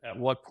doesn't, at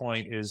what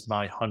point is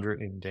my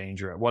 100 in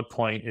danger? At what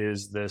point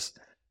is this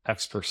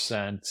X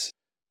percent?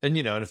 And,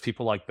 and if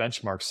people like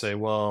benchmarks say,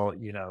 well,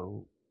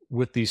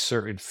 with these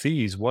certain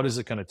fees, what is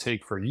it going to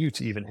take for you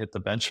to even hit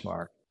the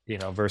benchmark?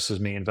 Versus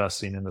me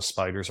investing in the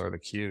spiders or the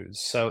Qs.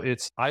 So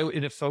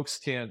and if folks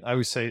can't, I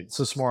would say it's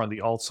just more on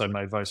the alt side,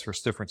 my advice for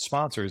different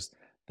sponsors,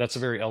 that's a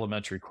very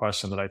elementary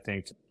question that I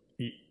think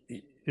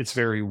it's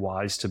very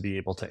wise to be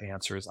able to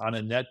answer is on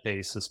a net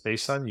basis,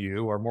 based on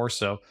you, or more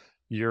so,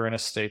 you're in a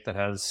state that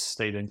has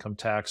state income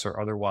tax or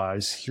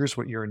otherwise, here's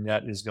what your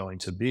net is going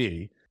to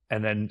be,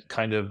 and then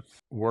kind of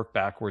work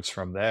backwards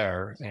from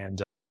there.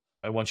 And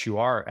once you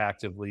are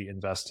actively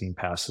investing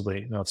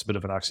passively, it's a bit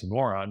of an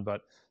oxymoron,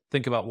 but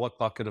think about what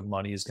bucket of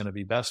money is going to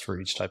be best for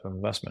each type of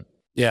investment.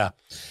 Yeah.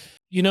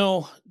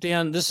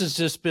 Dan, this has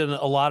just been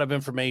a lot of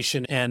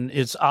information, and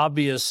it's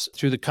obvious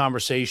through the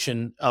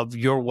conversation of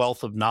your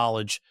wealth of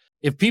knowledge.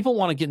 If people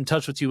want to get in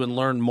touch with you and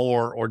learn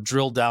more or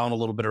drill down a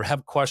little bit or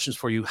have questions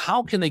for you,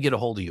 how can they get a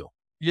hold of you?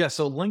 Yeah,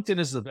 so LinkedIn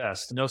is the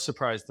best. No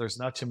surprise, there's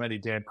not too many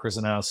Dan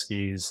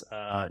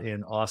Kryzanowskis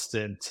in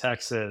Austin,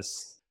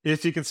 Texas.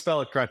 If you can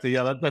spell it correctly,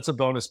 yeah, that's a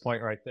bonus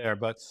point right there.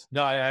 But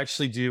no, I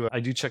actually do. I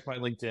do check my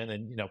LinkedIn,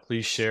 and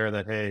please share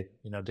that. Hey,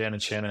 Dan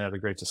and Shannon had a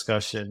great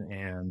discussion,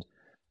 and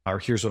or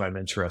here's what I'm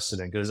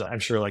interested in, because I'm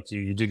sure, like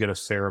you do get a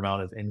fair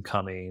amount of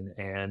incoming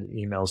and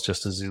emails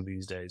just a zoo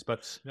these days.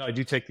 But no, I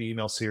do take the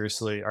email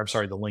seriously. I'm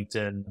sorry, the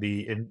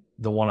LinkedIn,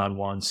 the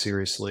one-on-one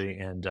seriously,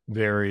 and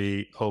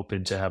very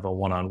open to have a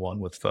one-on-one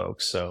with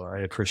folks. So I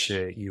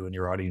appreciate you and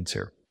your audience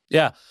here.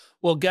 Yeah.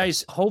 Well,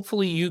 guys,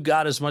 hopefully you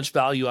got as much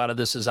value out of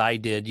this as I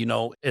did.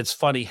 It's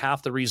funny.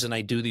 Half the reason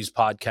I do these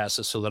podcasts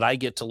is so that I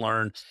get to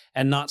learn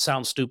and not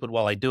sound stupid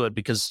while I do it,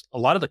 because a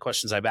lot of the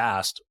questions I've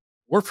asked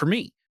were for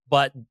me.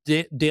 But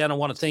Dan, I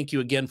want to thank you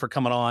again for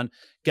coming on.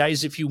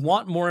 Guys, if you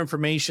want more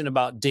information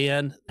about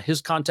Dan,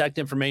 his contact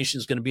information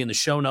is going to be in the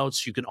show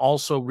notes. You can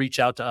also reach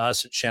out to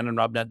us at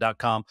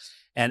shannonrobnet.com.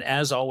 And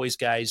as always,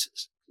 guys,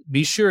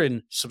 be sure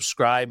and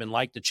subscribe and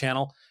like the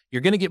channel.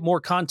 You're going to get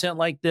more content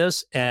like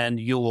this, and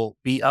you will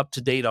be up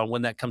to date on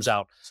when that comes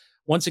out.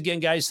 Once again,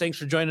 guys, thanks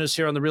for joining us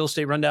here on the Real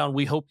Estate Rundown.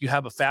 We hope you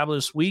have a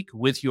fabulous week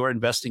with your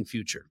investing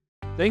future.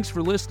 Thanks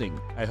for listening.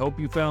 I hope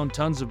you found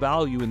tons of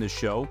value in this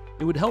show.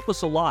 It would help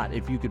us a lot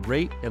if you could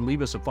rate and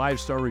leave us a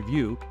 5-star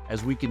review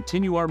as we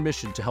continue our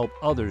mission to help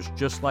others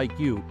just like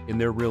you in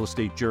their real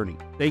estate journey.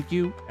 Thank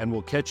you, and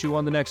we'll catch you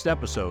on the next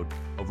episode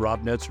of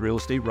RobNet's Real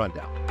Estate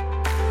Rundown.